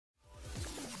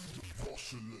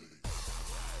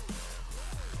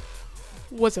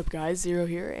What's up guys, Zero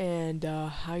here, and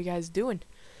how you guys doing?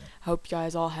 Hope you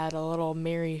guys all had a little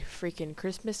merry freaking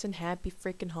Christmas and happy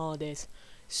freaking holidays.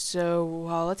 So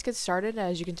let's get started.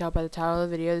 As you can tell by the title of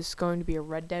the video, this is going to be a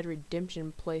Red Dead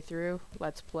Redemption playthrough,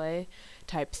 let's play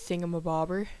type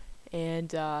thingamabobber.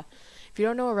 And if you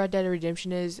don't know what Red Dead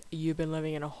Redemption is, you've been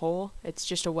living in a hole. It's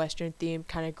just a western themed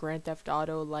kind of Grand Theft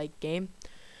Auto like game.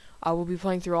 I will be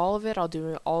playing through all of it. I'll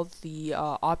do all the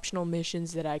optional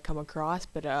missions that I come across,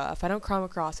 but if I don't come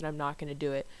across it, I'm not going to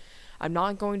do it. I'm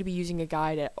not going to be using a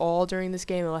guide at all during this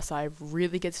game unless I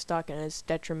really get stuck and it's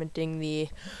detrimenting the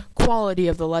quality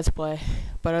of the Let's Play.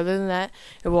 But other than that,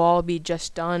 it will all be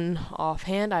just done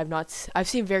offhand. I've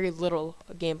seen very little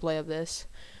gameplay of this.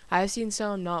 I've seen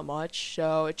some, not much,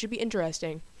 so it should be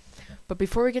interesting. But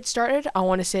before we get started, I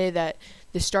want to say that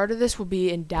the start of this will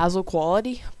be in dazzle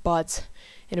quality, but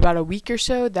in about a week or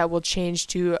so, that will change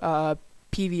to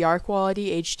PVR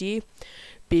quality HD,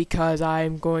 because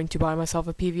I'm going to buy myself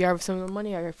a PVR with some of the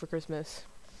money I got for Christmas.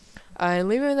 And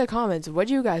leave it in the comments, what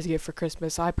do you guys get for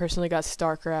Christmas? I personally got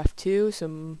StarCraft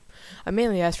 2, I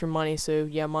mainly asked for money, so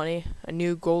yeah, money. A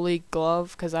new goalie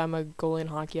glove, because I'm a goalie in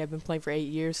hockey, I've been playing for 8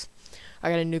 years. I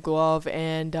got a new glove,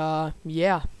 and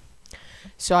yeah.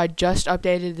 So I just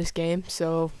updated this game,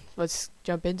 so let's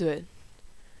jump into it.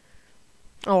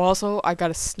 Oh, also, I got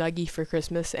a Snuggie for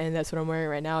Christmas, and that's what I'm wearing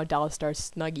right now, a Dallas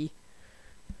Stars Snuggie.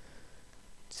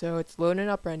 So it's loading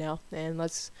up right now, and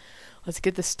let's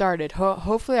get this started.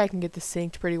 Hopefully I can get this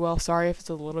synced pretty well. Sorry if it's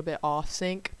a little bit off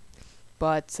sync,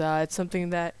 but it's something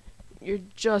that you're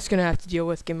just gonna have to deal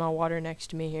with. Get my water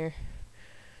next to me here.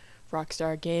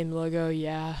 Rockstar game logo,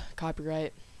 yeah,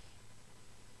 copyright.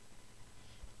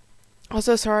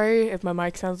 Also, sorry if my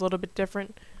mic sounds a little bit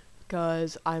different,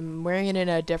 because I'm wearing it in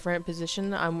a different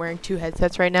position. I'm wearing two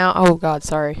headsets right now. Oh god,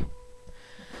 sorry.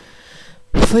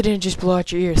 Hopefully it didn't just blow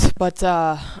out your ears. But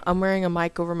I'm wearing a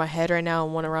mic over my head right now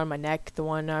and one around my neck. The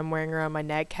one I'm wearing around my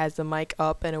neck has the mic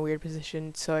up in a weird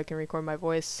position so I can record my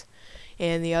voice.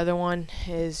 And the other one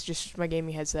is just my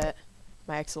gaming headset,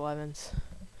 my X11s.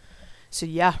 So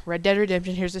yeah, Red Dead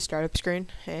Redemption, here's the startup screen,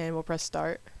 and we'll press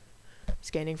start.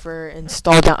 Scanning for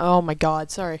install down. Oh my god,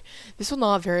 sorry. This will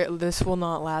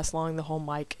not last long, the whole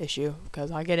mic issue,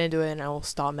 because I'll get into it and I will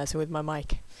stop messing with my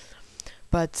mic.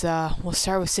 But we'll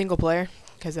start with single player,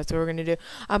 because that's what we're gonna do.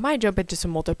 I might jump into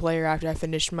some multiplayer after I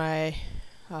finish my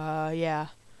yeah,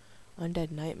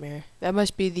 Undead Nightmare. That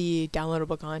must be the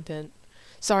downloadable content.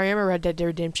 Sorry, I'm a Red Dead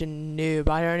Redemption noob.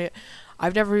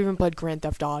 I've never even played Grand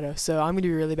Theft Auto, so I'm gonna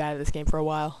be really bad at this game for a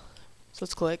while. So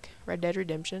let's click Red Dead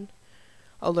Redemption.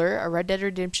 Alert, a Red Dead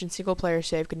Redemption single player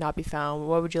save could not be found.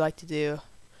 What would you like to do?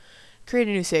 Create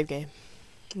a new save game.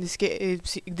 This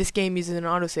game uses an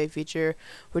autosave feature,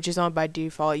 which is on by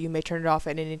default. You may turn it off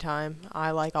at any time.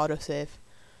 I like autosave.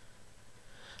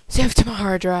 Save to my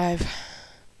hard drive.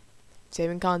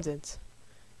 Saving contents.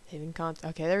 Saving content.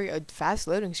 Okay, there we go. Fast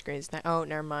loading screens. Oh,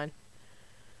 never mind.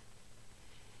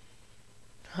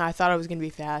 I thought it was going to be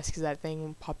fast because that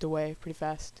thing popped away pretty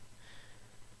fast.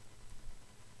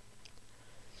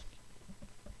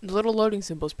 The little loading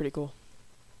symbol is pretty cool.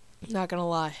 Not gonna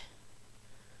lie.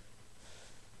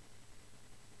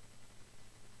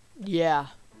 Yeah.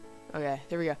 Okay,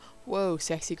 there we go. Whoa,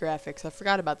 sexy graphics. I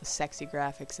forgot about the sexy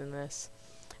graphics in this.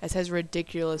 It says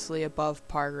ridiculously above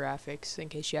par graphics, in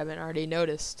case you haven't already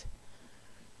noticed.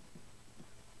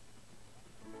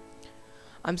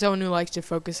 I'm someone who likes to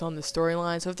focus on the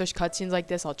storyline, so if there's cutscenes like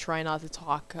this, I'll try not to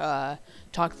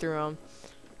talk through them.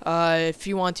 If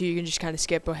you want to, you can just kind of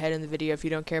skip ahead in the video if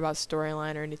you don't care about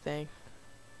storyline or anything.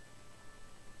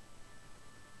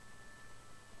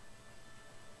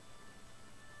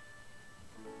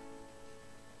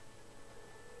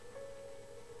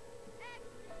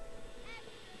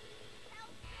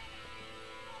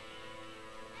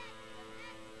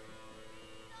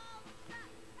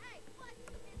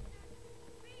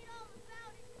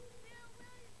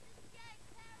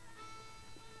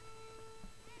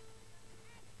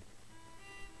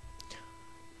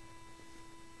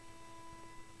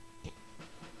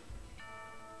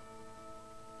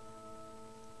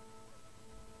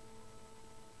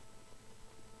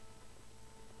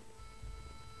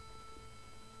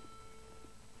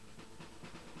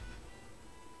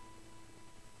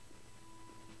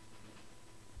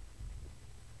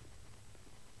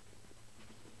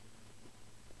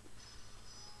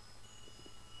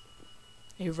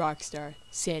 A Rockstar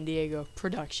San Diego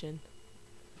production.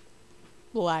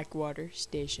 Blackwater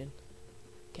Station.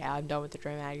 Okay, I'm done with the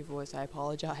dramatic voice. I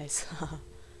apologize.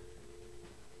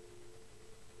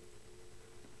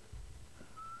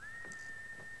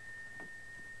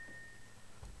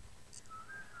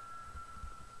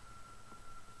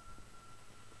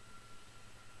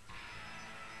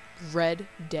 Red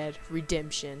Dead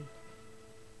Redemption.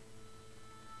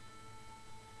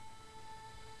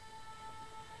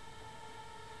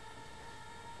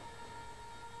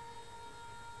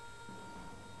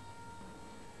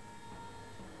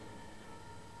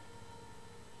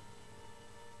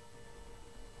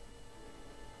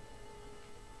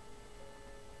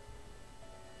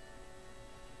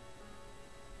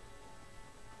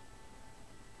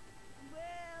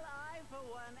 Well, I, for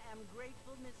one, am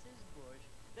grateful, Mrs. Bush,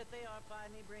 that they are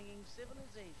finally bringing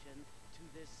civilization to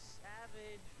this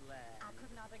savage land. I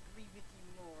could not agree with you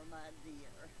more, my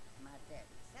dear. My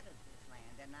daddy settled this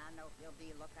land, and I know he'll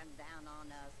be looking down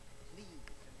on us, pleased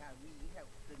at how we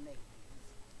helped the natives.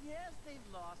 Yes, they've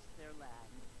lost their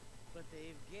land, but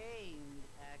they've gained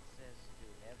access to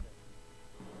heaven.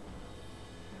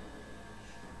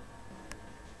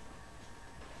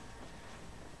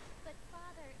 But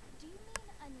Father, do you mean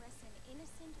unless an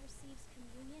innocent receives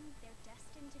communion, they're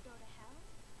destined to go to hell?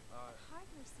 It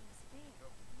hardly seems fair.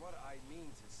 What I mean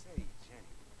to say,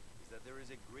 Jenny, is that there is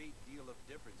a great deal of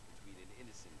difference between an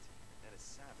innocent and a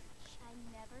savage. I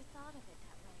never thought of it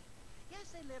that way.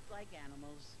 Yes, they lived like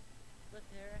animals, but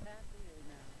they're happier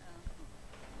now.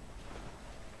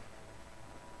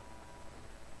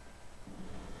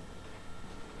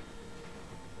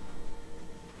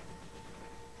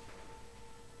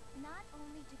 Not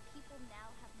only do people now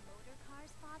have motor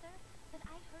cars, Father, but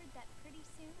I heard that pretty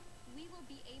soon we will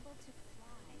be able to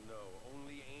fly. No,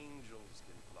 only angels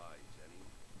can fly, Jenny.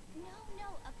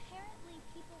 No, apparently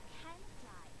people can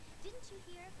fly. Didn't you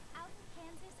hear? Out in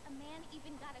Kansas, a man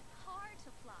even got a car to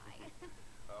fly.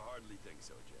 I hardly think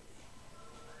so, Jenny.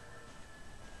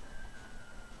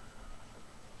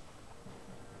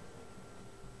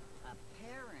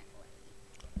 Apparently,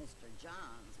 Mr.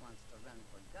 Johns wants to run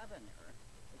for governor,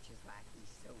 which is why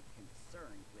he's so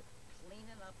concerned with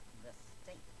cleaning up the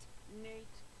state.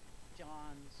 Nate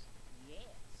Johns,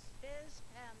 yes. His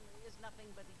family is nothing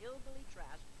but hillbilly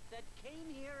trash that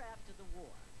came here after the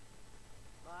war.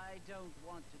 I don't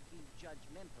want to be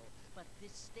judgmental, but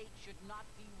this state should not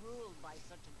be ruled by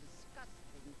such a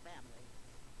disgusting family.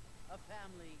 A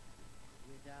family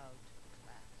without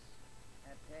class.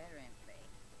 Apparently,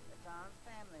 the Johns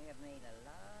family have made a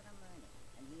lot of money,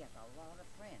 and he has a lot of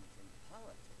friends in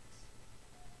politics.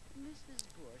 Mrs.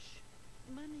 Bush,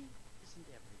 money isn't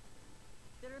everything.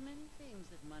 There are many things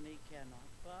that money cannot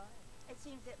buy. It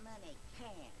seems that money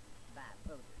can buy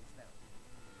voters, though.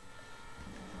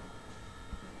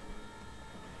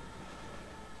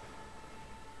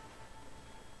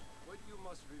 What you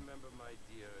must remember, my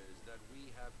dear, is that we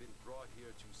have been brought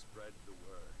here to spread the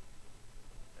word.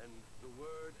 And the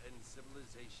word and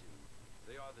civilization,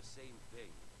 they are the same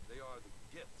thing. They are the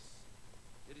gifts.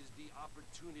 It is the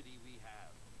opportunity we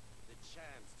have, the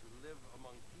chance to live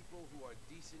among people who are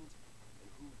decent and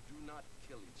who do not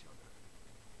kill each other,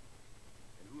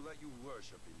 and who let you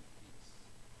worship in peace.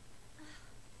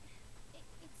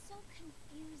 It's so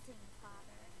confusing,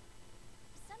 Father.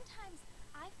 Sometimes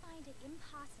I find it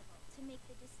impossible to make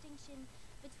the distinction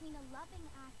between a loving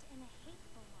act and a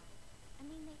hateful one. I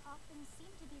mean, they often seem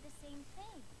to be the same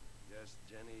thing. Yes,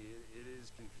 Jenny, it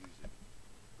is confusing.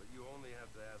 But you only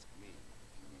have to ask me.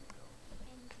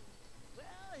 Indeed.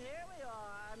 Well, here we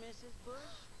are, Mrs.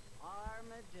 Bush.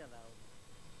 Armadillo.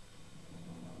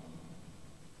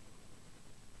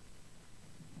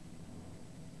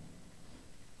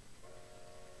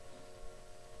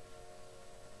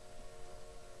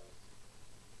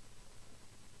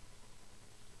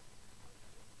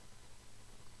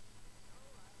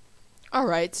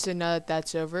 Alright, so now that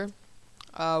that's over,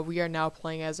 we are now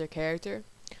playing as our character.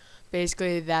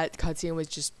 Basically, that cutscene was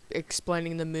just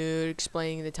explaining the mood,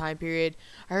 explaining the time period.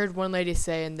 I heard one lady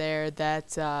say in there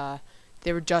that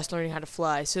they were just learning how to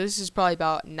fly. So this is probably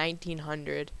about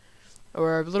 1900,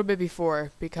 or a little bit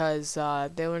before, because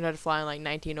they learned how to fly in like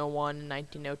 1901 and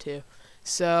 1902.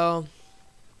 So,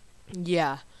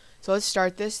 yeah. So let's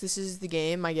start this. This is the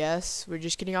game, I guess. We're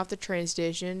just getting off the train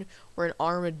station. We're in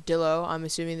Armadillo. I'm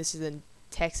assuming this is in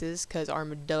Texas, because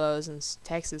Armadillo's in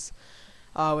Texas.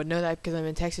 Would know that because I'm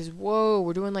in Texas. Whoa,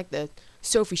 we're doing like the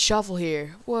Sophie Shuffle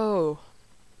here. Whoa.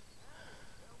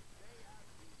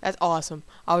 That's awesome.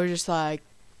 I was just like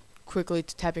quickly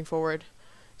tapping forward.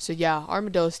 So yeah,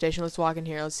 Armadillo Station. Let's walk in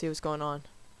here. Let's see what's going on.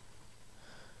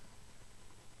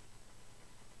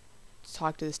 Let's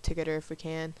talk to this ticketer if we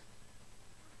can.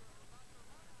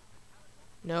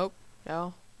 Nope.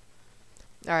 No.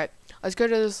 Alright. Let's go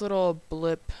to this little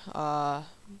blip.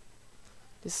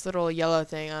 This little yellow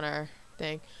thing on our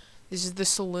thing. This is the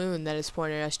saloon that is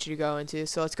pointing us to go into.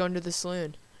 So let's go into the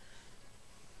saloon.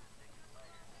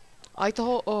 I like the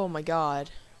whole. Oh my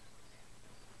god.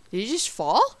 Did he just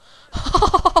fall?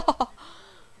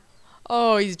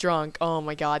 Oh, he's drunk. Oh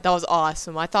my god, that was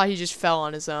awesome. I thought he just fell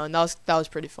on his own. That was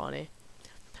pretty funny.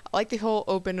 I like the whole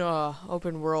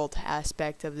open world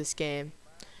aspect of this game.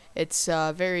 It's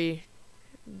very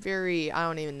I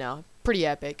don't even know, pretty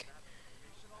epic.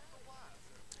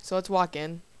 So let's walk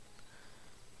in.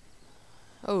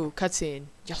 Oh, cutscene.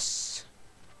 Yes.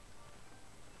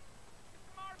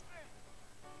 Marston!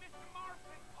 Mr.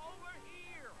 Marston, over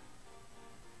here!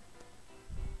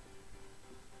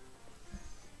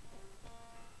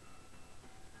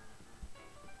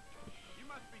 You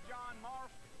must be John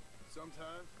Marston.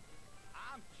 Sometimes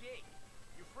I'm Jake.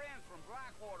 Your friends from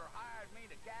Blackwater hired me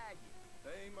to guide you.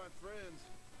 they ain't my friends,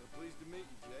 but pleased to meet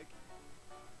you, Jake.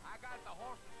 I got the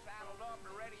horses saddled up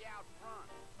and ready out front.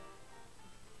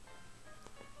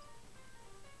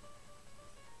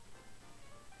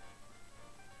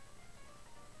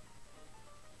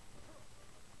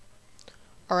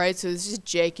 Alright, so this is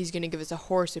Jake. He's gonna give us a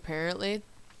horse, apparently.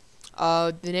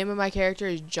 The name of my character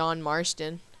is John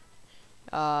Marston.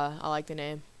 I like the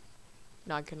name.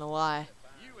 Not gonna lie.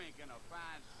 You ain't gonna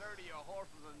find 30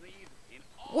 horses of these in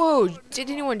all Whoa, of did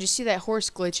New anyone just see that horse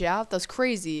glitch out? That's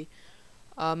crazy.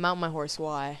 Mount my horse,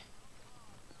 why?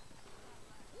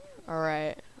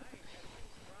 Alright.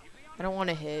 I don't want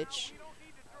to hitch. You don't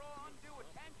need to draw undue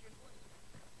attention.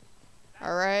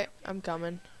 Alright, I'm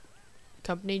coming.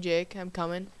 Company Jake, I'm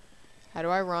coming. How do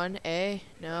I run? A?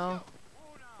 No.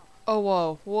 Oh,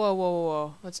 whoa. Whoa, whoa, whoa,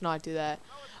 whoa. Let's not do that.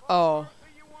 Oh.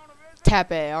 Do you want to visit?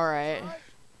 Tap A, alright.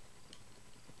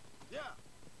 Yeah.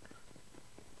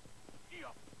 Yeah.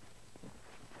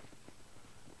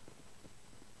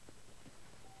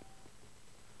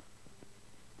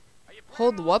 Are you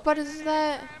Hold, planning what on button is spending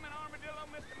that? any time in Armadillo,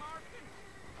 Mr. Marston?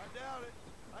 I doubt it.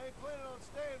 I ain't planning on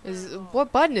staying Is very long.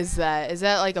 what button is that? Is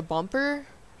that like a bumper?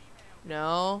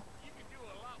 No. You can do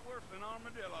a lot worse than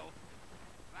Armadillo.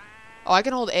 Oh, I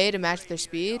can hold A to match their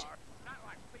speed. Not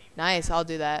like people. Nice, I'll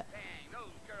do that. Dang,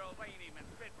 those girls ain't even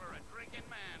fit for a drinking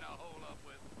man to hole up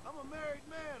with. I'm a married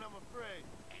man, I'm afraid.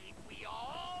 Ain't we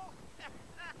all?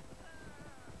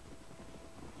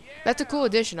 That's a cool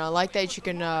addition. I like that you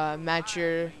can match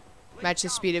the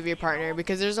speed of your partner,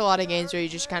 because there's a lot of games where you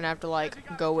just kind of have to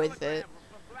like go with it.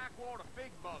 Blackwater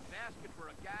big bugs asking for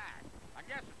a guide. I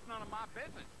guess it's none of my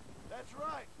business. That's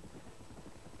right.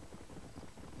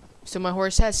 So my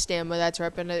horse has stamina. That's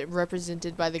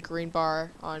represented by the green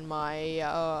bar on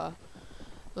my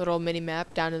little mini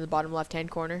map down in the bottom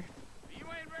left-hand corner. You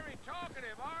ain't very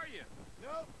talkative, are you?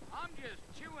 Nope. I'm just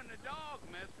chewing the dog,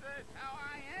 mister. It's how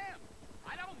I am.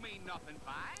 I don't mean nothing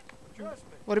by it. Trust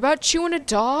me. What about chewing a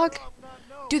dog? I'm not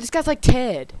known. Dude, this guy's like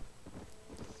Ted.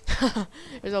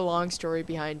 There's a long story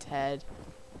behind Ted.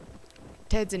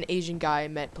 Ted's an Asian guy I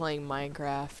met playing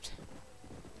Minecraft.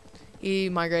 He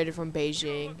migrated from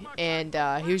Beijing, and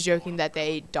he was joking that they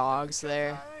ate dogs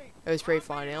there. I ain't. It was pretty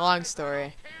funny. Long story. I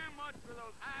don't care much for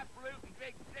those highfalutin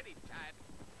big city types.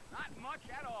 Not much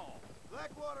at all.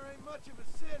 Blackwater ain't much of a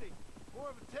city. More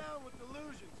of a town with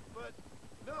delusions, but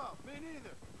no, me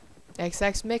neither.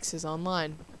 XX Mix is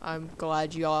online. I'm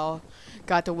glad you all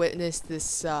got to witness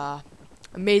this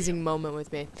amazing moment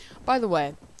with me. By the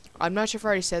way, I'm not sure if I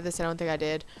already said this, I don't think I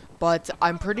did, but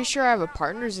I'm pretty sure I have a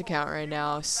partner's account right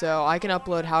now, so I can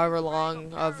upload however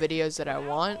long of videos that I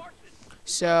want.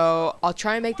 So I'll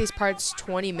try and make these parts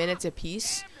 20 minutes a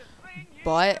piece,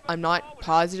 but I'm not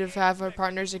positive if I have a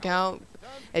partner's account.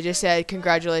 It just said,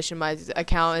 congratulations, my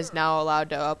account is now allowed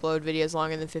to upload videos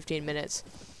longer than 15 minutes.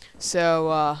 So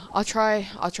I'll try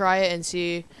it and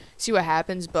see what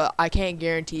happens, but I can't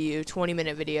guarantee you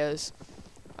 20-minute videos.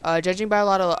 Judging by a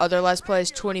lot of other Let's Plays,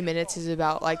 20 minutes is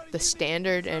about like the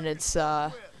standard, and it's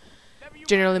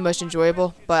generally most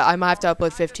enjoyable. But I might have to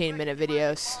upload 15-minute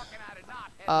videos.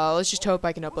 Let's just hope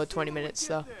I can upload 20 minutes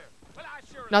though. But I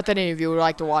sure Not that any of you would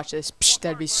like to watch this. Psh,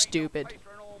 that'd be Place stupid.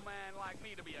 for an old man like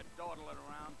me to be a dawdling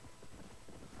around.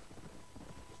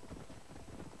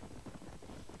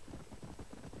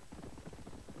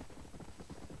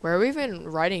 Where are we even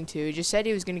riding to? He just said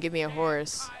he was gonna give me a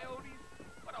horse. Coyotes,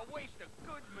 what a waste of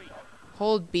good meat.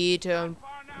 Hold B to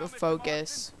Far now, Mr.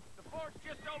 focus. Marston. The fort's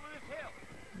just over this hill.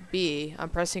 B. I'm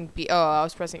pressing B. Oh, I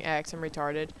was pressing X. I'm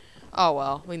retarded. Oh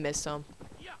well, we missed him.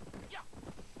 Yeah, yeah.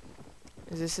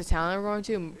 Is this the town we're going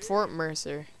to? Fort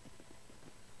Mercer.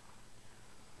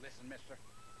 Listen, mister.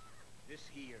 This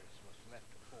here's what's left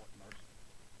of Fort Mercer.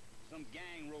 Some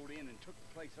gang rode in and took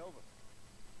the place over.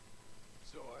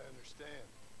 So I understand.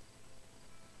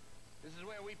 This is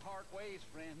where we part ways,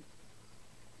 friend.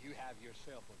 You have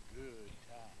yourself a good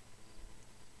time.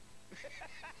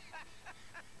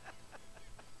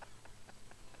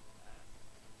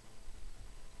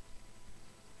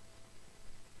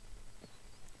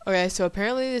 Okay, so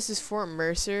apparently this is Fort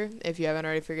Mercer, if you haven't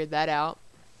already figured that out.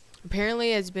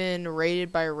 Apparently it's been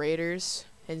raided by raiders,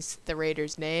 hence the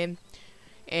raiders' name.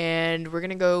 And we're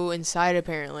gonna go inside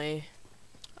apparently.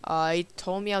 He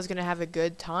told me I was gonna have a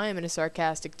good time in a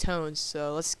sarcastic tone,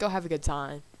 so let's go have a good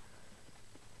time.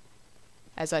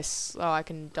 As I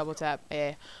can double tap.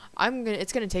 Yeah,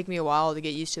 it's gonna take me a while to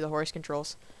get used to the horse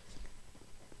controls.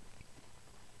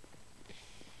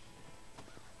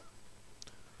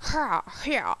 Ha,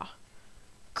 yeah.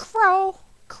 Crow,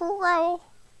 crow.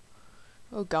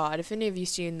 Oh god, if any of you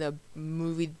seen the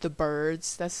movie The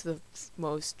Birds, that's the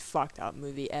most fucked up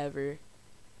movie ever.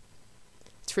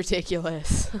 It's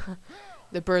ridiculous.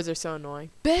 The birds are so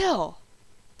annoying. Bill!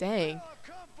 Dang.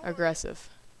 Aggressive.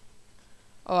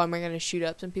 Oh, am I gonna shoot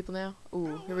up some people now?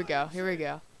 Ooh, here we go, here we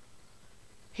go.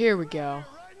 Here we go.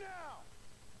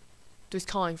 Just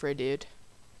calling for a dude.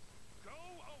 Go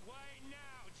away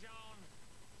now, John.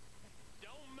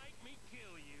 Don't make me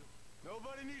kill you.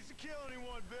 Nobody needs to kill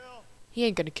anyone, Bill. He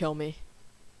ain't gonna kill me.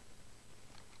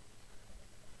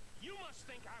 You must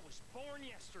think I was born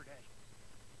yesterday.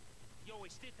 You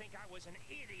always did think I was an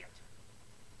idiot.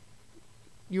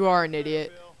 You are an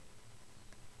idiot. Bill.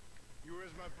 You were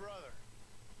as my brother.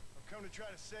 I've come to try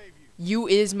to save you. You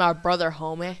is my brother,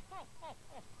 homie.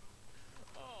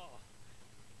 Oh.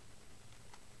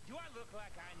 Do I look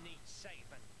like I need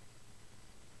saving?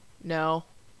 No.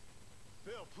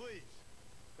 Bill, please.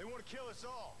 They want to kill us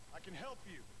all. I can help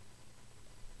you.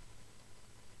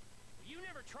 You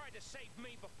never tried to save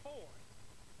me before.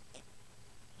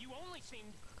 You only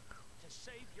seemed to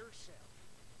save yourself.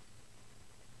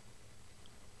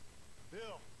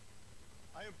 Bill,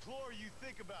 I implore you,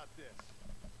 think about this.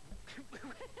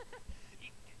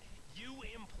 You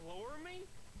implore me?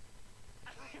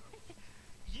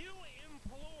 You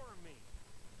implore me.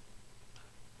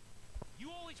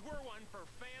 You always were one for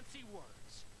fancy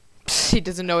words. He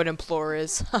doesn't know what implore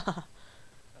is.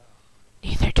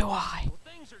 Neither do I. Well,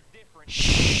 things are different.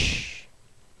 Shh.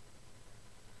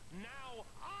 Now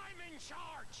I'm in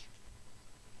charge.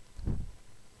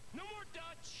 No more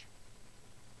Dutch.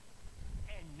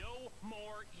 And no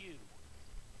more you.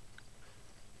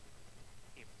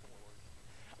 Implore.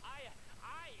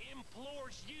 I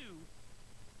implores you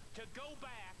to go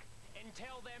back and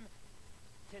tell them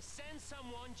to send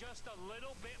someone just a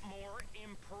little bit more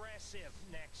impressive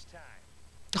next time.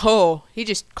 Oh, he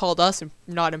just called us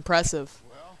not impressive.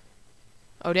 Well,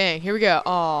 Oh dang, here we go.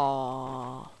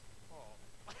 Aww.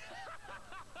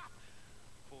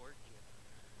 Poor kid.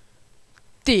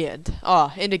 The end.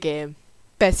 Aw, end of game.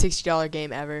 Best $60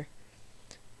 game ever.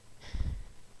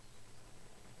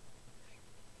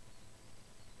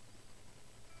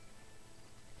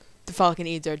 The Falcon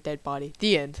eats our dead body.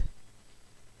 The end.